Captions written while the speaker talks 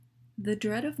The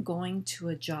dread of going to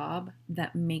a job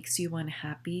that makes you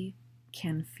unhappy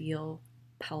can feel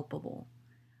palpable.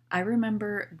 I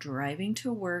remember driving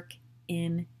to work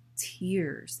in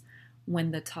tears when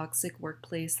the toxic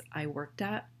workplace I worked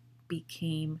at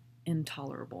became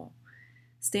intolerable.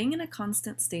 Staying in a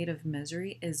constant state of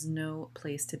misery is no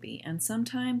place to be, and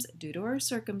sometimes, due to our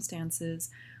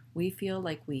circumstances, we feel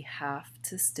like we have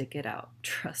to stick it out.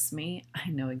 Trust me,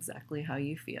 I know exactly how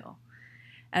you feel.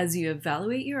 As you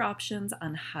evaluate your options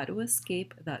on how to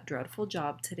escape that dreadful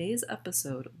job, today's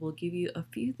episode will give you a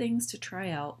few things to try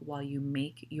out while you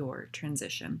make your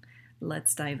transition.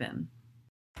 Let's dive in.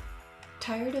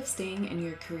 Tired of staying in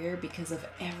your career because of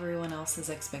everyone else's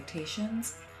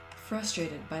expectations?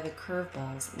 Frustrated by the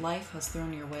curveballs life has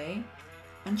thrown your way?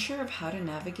 Unsure of how to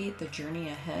navigate the journey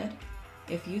ahead?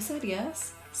 If you said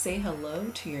yes, say hello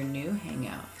to your new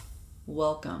hangout.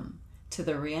 Welcome to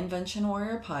the Reinvention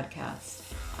Warrior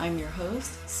podcast. I'm your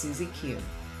host, Susie Q.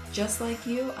 Just like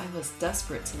you, I was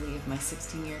desperate to leave my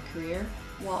 16-year career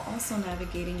while also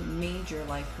navigating major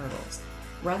life hurdles.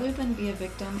 Rather than be a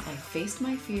victim, I faced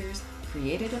my fears,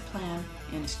 created a plan,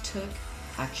 and took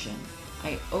action.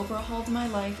 I overhauled my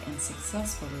life and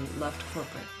successfully left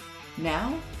corporate.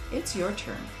 Now, it's your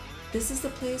turn. This is the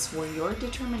place where your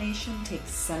determination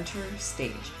takes center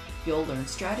stage. You'll learn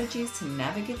strategies to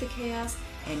navigate the chaos,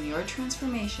 and your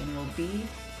transformation will be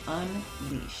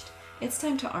unleashed. It's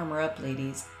time to armor up,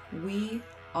 ladies. We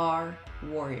are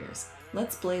warriors.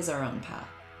 Let's blaze our own path.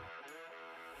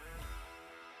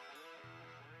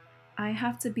 I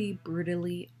have to be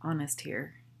brutally honest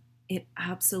here. It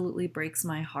absolutely breaks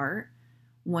my heart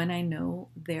when I know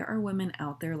there are women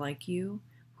out there like you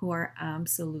who are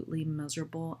absolutely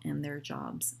miserable in their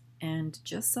jobs and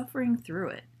just suffering through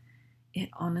it. It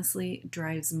honestly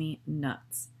drives me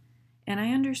nuts. And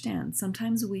I understand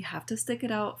sometimes we have to stick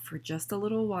it out for just a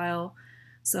little while.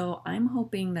 So I'm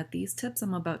hoping that these tips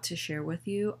I'm about to share with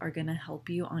you are going to help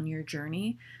you on your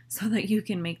journey so that you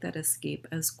can make that escape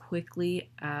as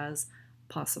quickly as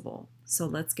possible. So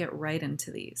let's get right into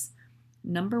these.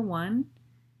 Number one,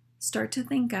 start to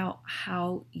think out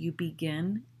how you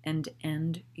begin and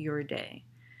end your day.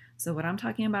 So what I'm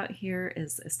talking about here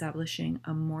is establishing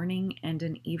a morning and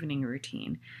an evening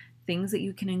routine. Things that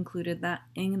you can include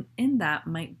in that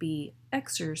might be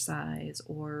exercise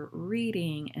or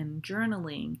reading and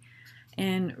journaling,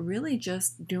 and really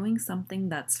just doing something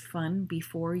that's fun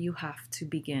before you have to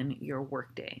begin your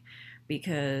workday.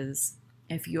 Because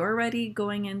if you're already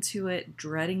going into it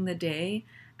dreading the day,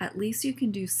 at least you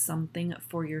can do something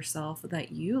for yourself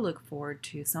that you look forward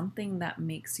to, something that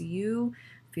makes you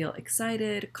feel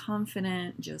excited,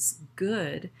 confident, just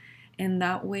good. And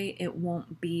that way it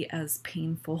won't be as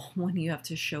painful when you have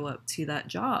to show up to that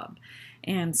job.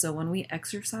 And so when we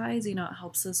exercise, it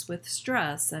helps us with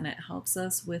stress, and it helps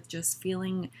us with just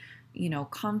feeling,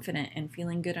 confident and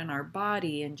feeling good in our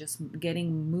body and just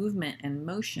getting movement and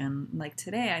motion. Like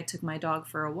today, I took my dog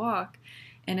for a walk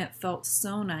and it felt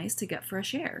so nice to get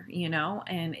fresh air,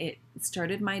 and it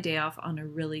started my day off on a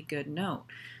really good note.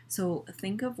 So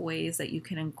think of ways that you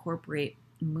can incorporate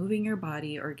moving your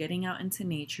body or getting out into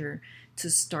nature to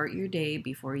start your day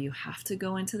before you have to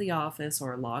go into the office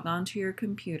or log on to your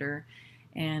computer.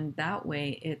 And that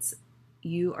way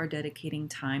you are dedicating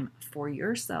time for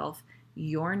yourself,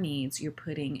 your needs, you're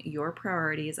putting your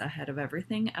priorities ahead of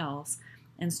everything else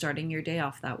and starting your day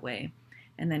off that way.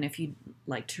 And then if you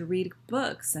like to read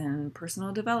books and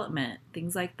personal development,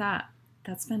 things like that,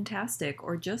 that's fantastic.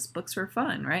 Or just books for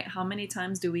fun, right? How many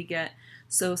times do we get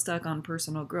so stuck on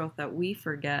personal growth that we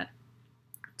forget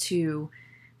to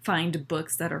find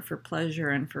books that are for pleasure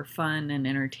and for fun and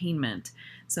entertainment?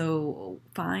 So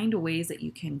find ways that you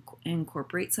can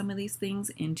incorporate some of these things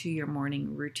into your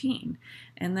morning routine.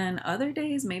 And then other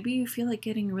days, maybe you feel like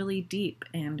getting really deep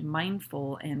and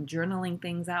mindful and journaling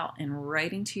things out and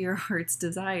writing to your heart's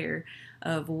desire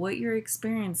of what you're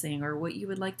experiencing or what you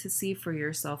would like to see for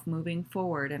yourself moving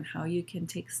forward and how you can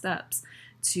take steps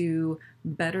to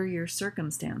better your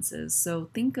circumstances. So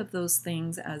think of those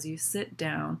things as you sit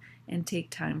down and take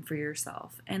time for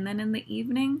yourself. And then in the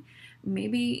evening,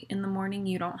 maybe in the morning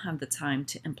you don't have the time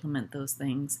to implement those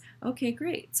things. Okay,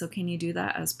 great. So can you do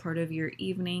that as part of your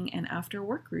evening and after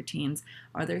work routines?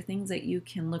 Are there things that you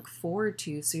can look forward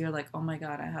to? So you're like, oh my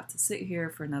God, I have to sit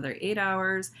here for another 8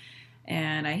 hours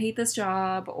and I hate this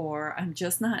job, or I'm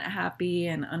just not happy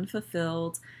and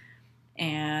unfulfilled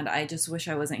and I just wish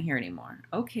I wasn't here anymore.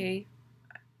 Okay,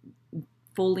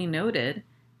 fully noted.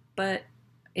 But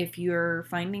if you're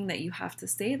finding that you have to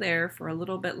stay there for a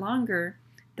little bit longer,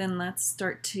 then let's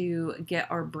start to get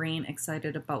our brain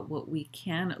excited about what we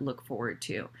can look forward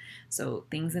to. So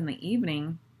things in the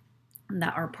evening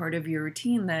that are part of your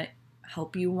routine that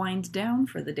help you wind down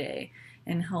for the day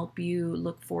and help you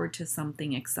look forward to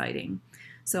something exciting.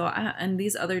 So, and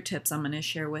these other tips I'm going to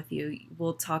share with you,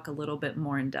 we'll talk a little bit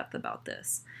more in depth about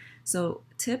this. So,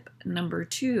 tip number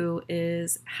 2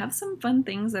 is have some fun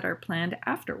things that are planned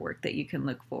after work that you can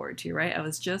look forward to, right? I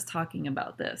was just talking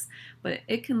about this, but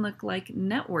it can look like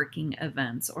networking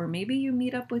events, or maybe you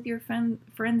meet up with your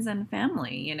friends and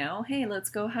family, hey, let's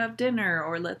go have dinner,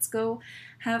 or let's go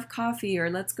have coffee, or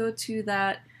let's go to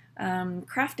that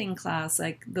crafting class,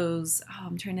 like those,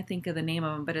 I'm trying to think of the name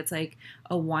of them, but it's like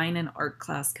a wine and art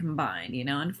class combined,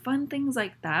 and fun things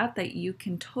like that you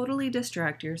can totally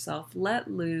distract yourself, let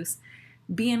loose,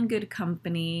 be in good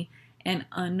company, and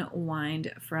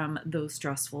unwind from those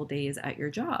stressful days at your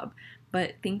job.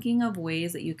 But thinking of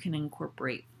ways that you can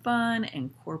incorporate fun,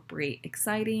 incorporate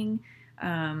exciting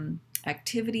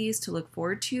activities to look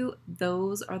forward to,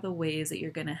 those are the ways that you're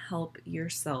going to help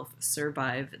yourself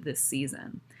survive this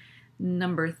season.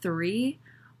 Number 3,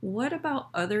 what about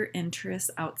other interests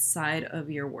outside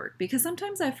of your work? Because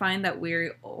sometimes I find that we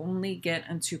only get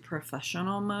into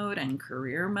professional mode and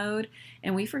career mode,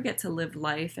 and we forget to live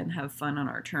life and have fun on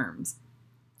our terms.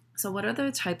 So what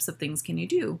other types of things can you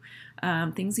do?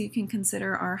 Things you can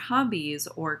consider are hobbies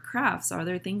or crafts. Are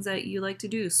there things that you like to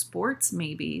do? Sports,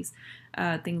 maybe,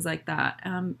 things like that.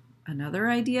 Another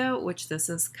idea, which this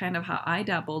is kind of how I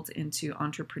dabbled into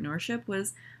entrepreneurship,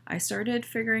 was I started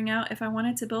figuring out if I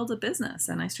wanted to build a business,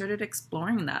 and I started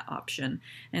exploring that option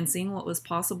and seeing what was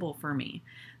possible for me.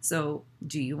 So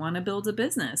do you want to build a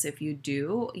business? If you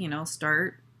do,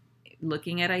 start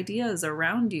looking at ideas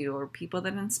around you or people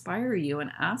that inspire you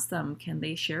and ask them, can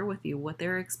they share with you what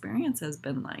their experience has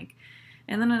been like?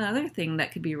 And then another thing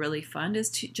that could be really fun is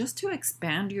to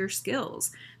expand your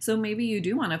skills. So maybe you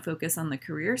do want to focus on the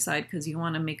career side because you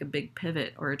want to make a big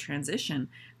pivot or a transition.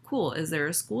 Cool. Is there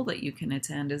a school that you can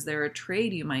attend? Is there a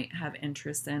trade you might have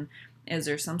interest in? Is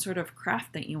there some sort of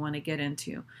craft that you want to get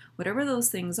into? Whatever those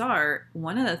things are,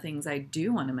 one of the things I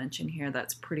do want to mention here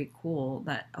that's pretty cool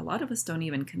that a lot of us don't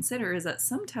even consider is that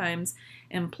sometimes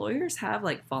employers have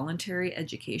like voluntary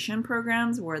education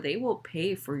programs where they will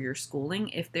pay for your schooling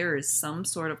if there is some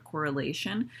sort of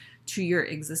correlation to your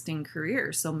existing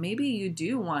career. So maybe you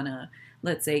do want to,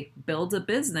 let's say, build a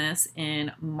business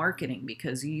in marketing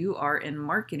because you are in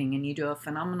marketing and you do a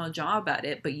phenomenal job at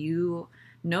it, but you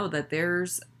know that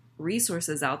there's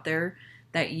resources out there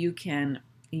that you can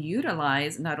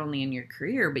utilize not only in your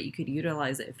career, but you could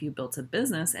utilize it if you built a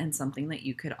business and something that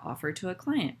you could offer to a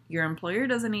client. Your employer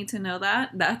doesn't need to know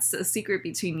that. That's a secret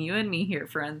between you and me here,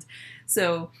 friends.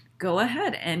 So go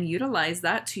ahead and utilize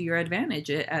that to your advantage.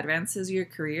 It advances your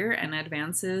career and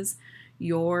advances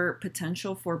your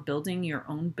potential for building your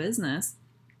own business,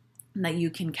 that you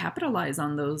can capitalize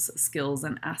on those skills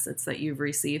and assets that you've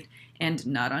received, and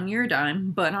not on your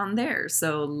dime, but on theirs.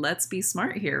 So let's be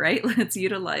smart here, right? Let's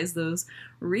utilize those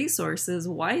resources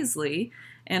wisely.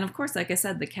 And of course, like I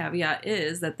said, the caveat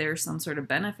is that there's some sort of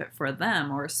benefit for them,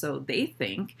 or so they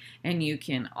think, and you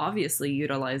can obviously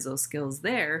utilize those skills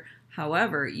there.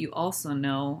 However, you also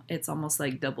know it's almost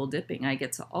like double dipping. I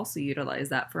get to also utilize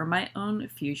that for my own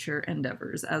future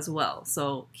endeavors as well.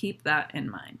 So keep that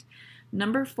in mind.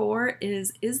 Number 4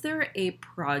 is there a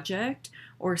project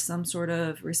or some sort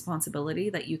of responsibility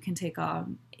that you can take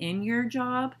on in your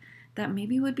job that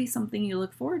maybe would be something you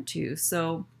look forward to?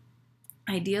 So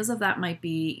ideas of that might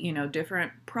be,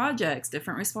 different projects,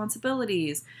 different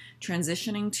responsibilities,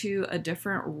 transitioning to a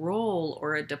different role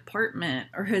or a department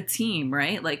or a team,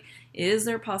 right? Like, is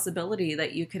there a possibility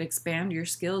that you could expand your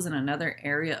skills in another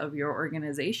area of your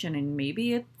organization, and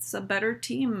maybe it's a better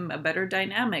team, a better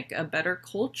dynamic, a better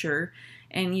culture,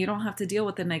 and you don't have to deal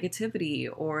with the negativity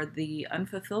or the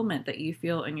unfulfillment that you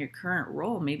feel in your current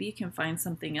role? Maybe you can find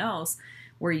something else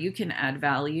where you can add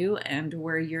value and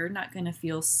where you're not going to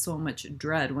feel so much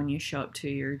dread when you show up to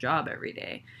your job every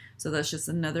day. So that's just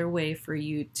another way for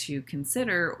you to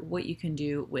consider what you can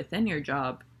do within your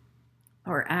job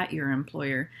or at your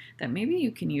employer that maybe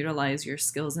you can utilize your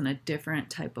skills in a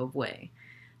different type of way.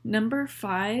 Number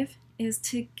 5 is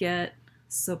to get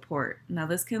support. Now,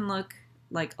 this can look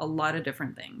like a lot of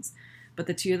different things, but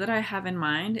the 2 that I have in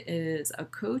mind is a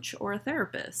coach or a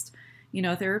therapist.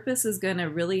 A therapist is going to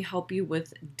really help you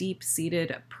with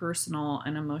deep-seated personal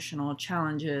and emotional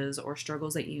challenges or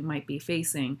struggles that you might be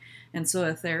facing. And so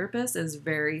a therapist is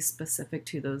very specific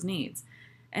to those needs.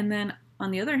 And then On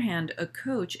the other hand, a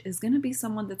coach is going to be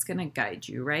someone that's going to guide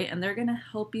you, right? And they're going to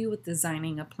help you with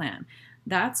designing a plan.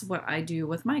 That's what I do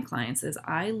with my clients is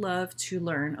I love to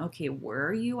learn, okay, where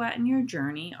are you at in your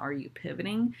journey? Are you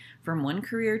pivoting from one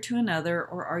career to another,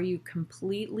 or are you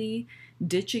completely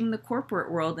ditching the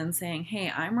corporate world and saying, hey,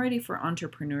 I'm ready for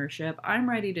entrepreneurship. I'm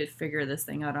ready to figure this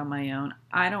thing out on my own.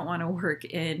 I don't want to work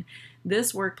in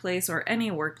this workplace or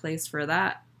any workplace for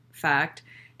that fact.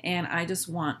 And I just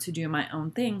want to do my own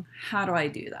thing. How do I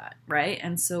do that? Right?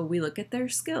 And so we look at their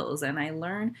skills and I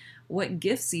learn what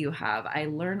gifts you have. I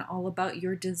learn all about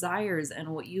your desires and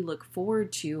what you look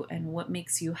forward to and what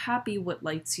makes you happy, what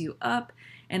lights you up.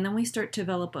 And then we start to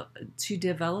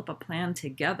develop a plan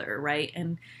together, right?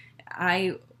 And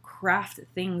I craft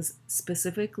things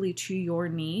specifically to your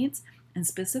needs and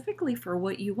specifically for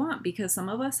what you want, because some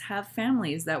of us have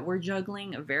families that we're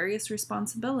juggling various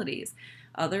responsibilities.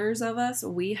 Others of us,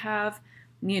 we have,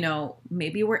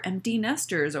 maybe we're empty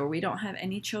nesters or we don't have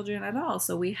any children at all.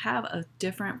 So we have a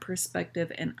different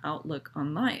perspective and outlook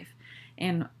on life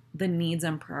and the needs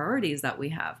and priorities that we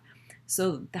have.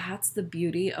 So that's the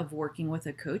beauty of working with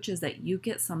a coach, is that you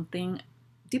get something,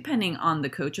 depending on the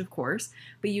coach, of course,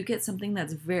 but you get something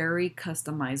that's very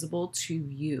customizable to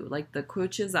you. Like the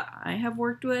coaches that I have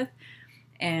worked with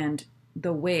and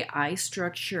the way I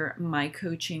structure my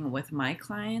coaching with my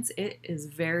clients, it is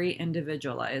very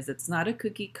individualized. It's not a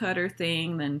cookie cutter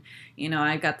thing. Then,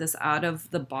 I got this out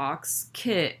of the box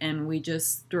kit and we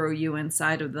just throw you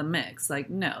inside of the mix. Like,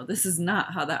 no, this is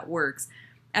not how that works.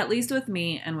 At least with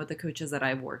me and with the coaches that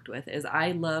I've worked with, is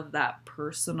I love that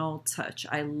personal touch.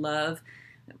 I love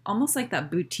almost like that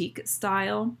boutique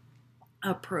style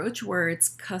approach where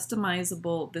it's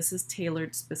customizable. This is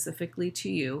tailored specifically to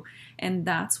you. And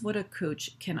that's what a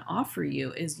coach can offer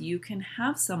you, is you can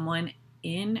have someone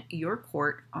in your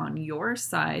court on your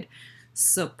side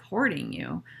supporting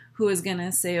you who is going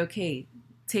to say, okay,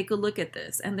 take a look at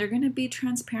this. And they're going to be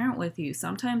transparent with you.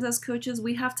 Sometimes as coaches,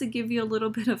 we have to give you a little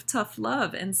bit of tough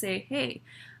love and say, hey,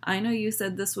 I know you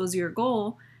said this was your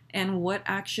goal, and what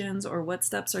actions or what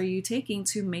steps are you taking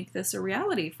to make this a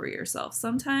reality for yourself?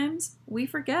 Sometimes we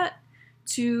forget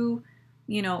to,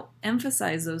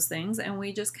 emphasize those things and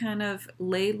we just kind of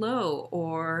lay low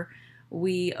or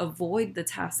we avoid the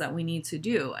tasks that we need to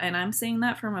do. And I'm saying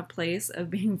that from a place of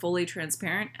being fully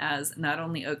transparent as not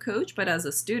only a coach, but as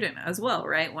a student as well,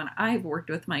 right? When I've worked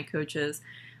with my coaches,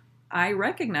 I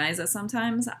recognize that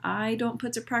sometimes I don't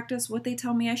put to practice what they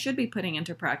tell me I should be putting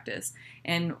into practice.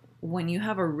 And when you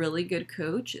have a really good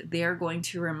coach, they're going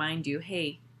to remind you,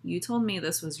 hey, you told me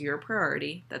this was your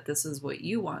priority, that this is what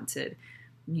you wanted.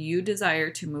 You desire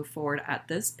to move forward at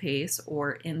this pace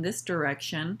or in this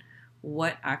direction.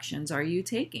 What actions are you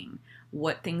taking?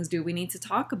 What things do we need to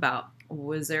talk about?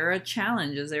 Was there a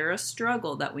challenge? Is there a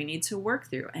struggle that we need to work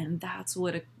through? And that's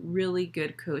what a really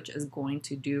good coach is going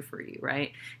to do for you,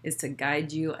 right? Is to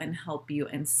guide you and help you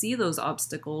and see those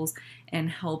obstacles and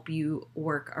help you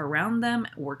work around them,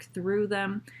 work through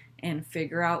them, and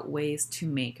figure out ways to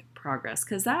make progress.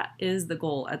 Because that is the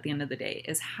goal at the end of the day,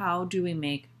 is how do we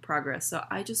make progress? So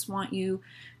I just want you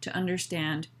to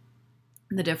understand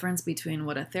the difference between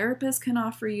what a therapist can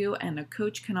offer you and a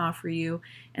coach can offer you,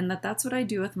 and that's what I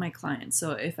do with my clients.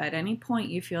 So if at any point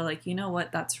you feel like, you know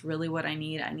what, that's really what I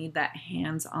need that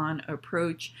hands-on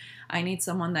approach. I need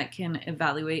someone that can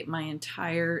evaluate my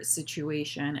entire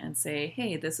situation and say,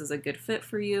 hey, this is a good fit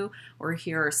for you, or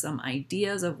here are some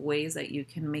ideas of ways that you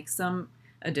can make some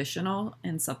additional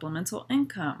and supplemental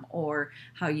income, or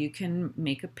how you can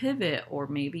make a pivot, or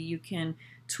maybe you can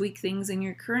tweak things in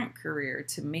your current career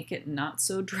to make it not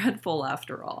so dreadful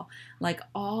after all. Like,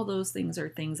 all those things are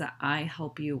things that I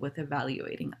help you with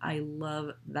evaluating. I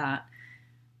love that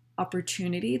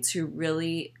opportunity to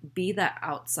really be that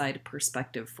outside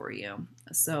perspective for you.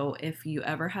 So if you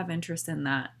ever have interest in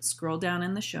that, scroll down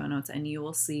in the show notes and you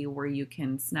will see where you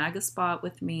can snag a spot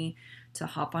with me to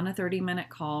hop on a 30-minute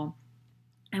call,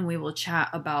 and we will chat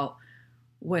about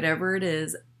whatever it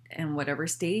is and whatever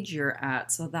stage you're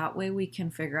at, so that way we can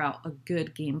figure out a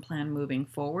good game plan moving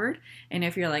forward. And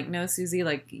if you're like, no, Susie,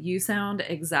 like, you sound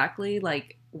exactly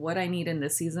like what I need in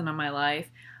this season of my life,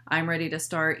 I'm ready to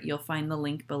start, you'll find the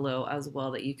link below as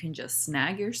well that you can just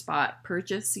snag your spot,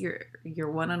 purchase your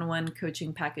one-on-one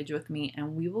coaching package with me,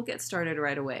 and we will get started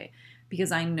right away.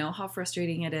 Because I know how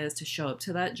frustrating it is to show up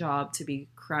to that job, to be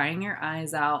crying your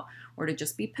eyes out, or to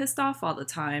just be pissed off all the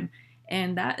time.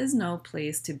 And that is no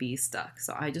place to be stuck.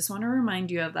 So I just want to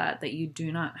remind you of that you do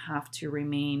not have to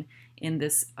remain in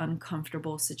this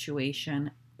uncomfortable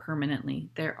situation permanently.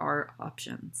 There are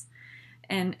options.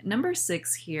 And number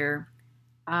 6 here,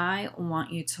 I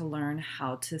want you to learn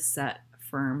how to set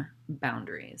firm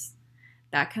boundaries.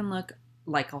 That can look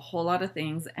like a whole lot of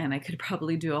things, and I could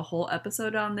probably do a whole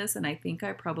episode on this, and I think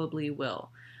I probably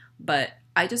will. But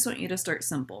I just want you to start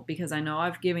simple, because I know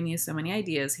I've given you so many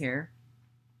ideas here,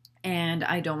 and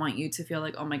I don't want you to feel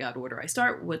like, oh my God, where do I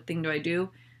start? What thing do I do?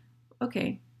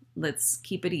 Okay, let's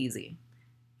keep it easy.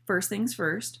 First things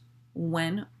first,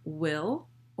 when will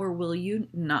or will you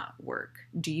not work?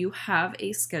 Do you have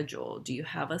a schedule? Do you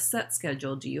have a set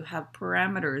schedule? Do you have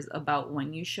parameters about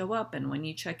when you show up and when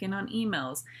you check in on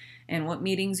emails and what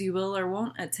meetings you will or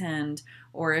won't attend?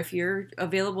 Or if you're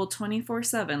available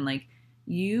 24/7, like,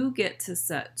 you get to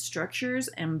set structures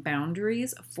and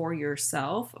boundaries for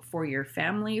yourself, for your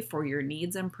family, for your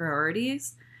needs and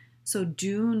priorities. So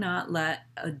do not let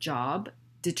a job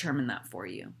determine that for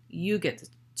you. You get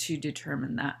to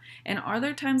determine that. And are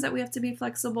there times that we have to be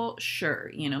flexible? Sure.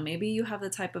 Maybe you have the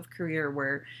type of career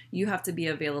where you have to be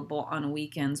available on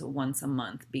weekends once a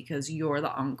month because you're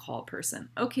the on-call person.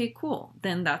 Okay, cool.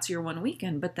 Then that's your one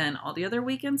weekend. But then all the other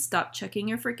weekends, stop checking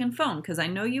your freaking phone, because I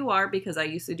know you are, because I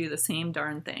used to do the same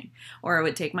darn thing. Or I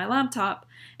would take my laptop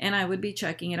and I would be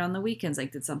checking it on the weekends.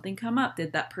 Like, did something come up?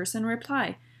 Did that person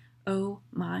reply? Oh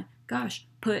my gosh,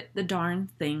 put the darn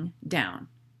thing down.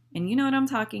 And you know what I'm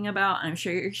talking about. I'm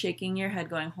sure you're shaking your head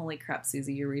going, holy crap,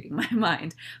 Susie, you're reading my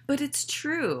mind. But it's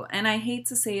true. And I hate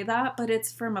to say that, but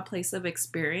it's from a place of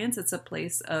experience. It's a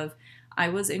place of, I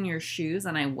was in your shoes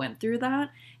and I went through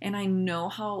that. And I know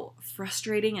how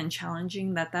frustrating and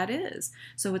challenging that is.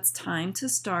 So it's time to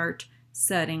start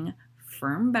setting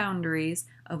firm boundaries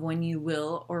of when you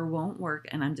will or won't work.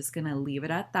 And I'm just going to leave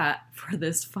it at that for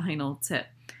this final tip.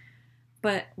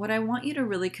 But what I want you to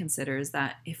really consider is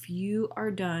that if you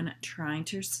are done trying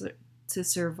to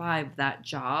survive that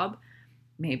job,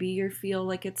 maybe you feel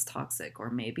like it's toxic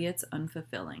or maybe it's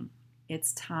unfulfilling,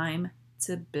 it's time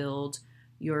to build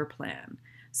your plan.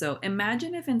 So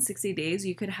imagine if in 60 days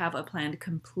you could have a plan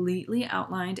completely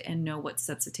outlined and know what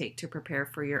steps to take to prepare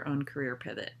for your own career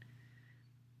pivot.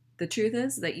 The truth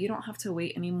is that you don't have to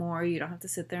wait anymore. You don't have to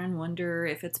sit there and wonder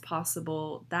if it's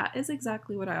possible. That is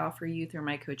exactly what I offer you through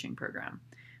my coaching program.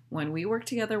 When we work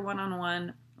together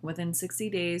one-on-one, within 60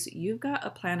 days, you've got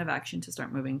a plan of action to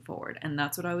start moving forward. And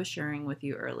that's what I was sharing with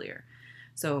you earlier.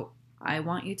 So I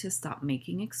want you to stop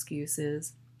making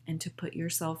excuses and to put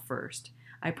yourself first.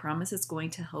 I promise it's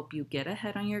going to help you get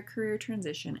ahead on your career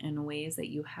transition in ways that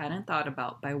you hadn't thought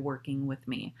about by working with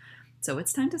me. So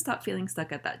it's time to stop feeling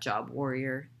stuck at that job,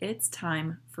 warrior. It's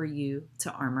time for you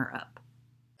to armor up.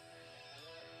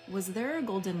 Was there a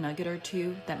golden nugget or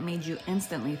two that made you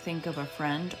instantly think of a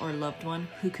friend or loved one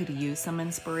who could use some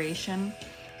inspiration?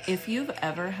 If you've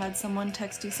ever had someone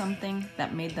text you something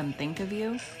that made them think of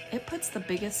you, it puts the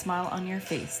biggest smile on your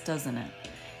face, doesn't it?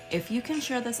 If you can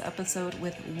share this episode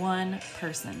with one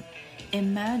person,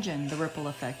 imagine the ripple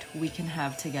effect we can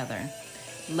have together.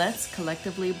 Let's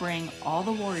collectively bring all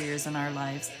the warriors in our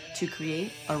lives to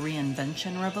create a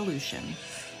reinvention revolution.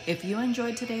 If you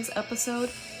enjoyed today's episode,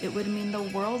 it would mean the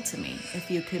world to me if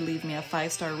you could leave me a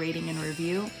 5-star rating and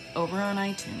review over on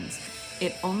iTunes.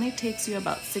 It only takes you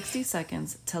about 60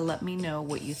 seconds to let me know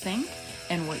what you think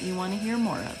and what you want to hear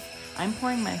more of. I'm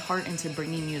pouring my heart into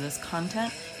bringing you this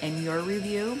content, and your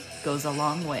review goes a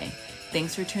long way.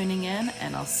 Thanks for tuning in,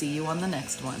 and I'll see you on the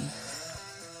next one.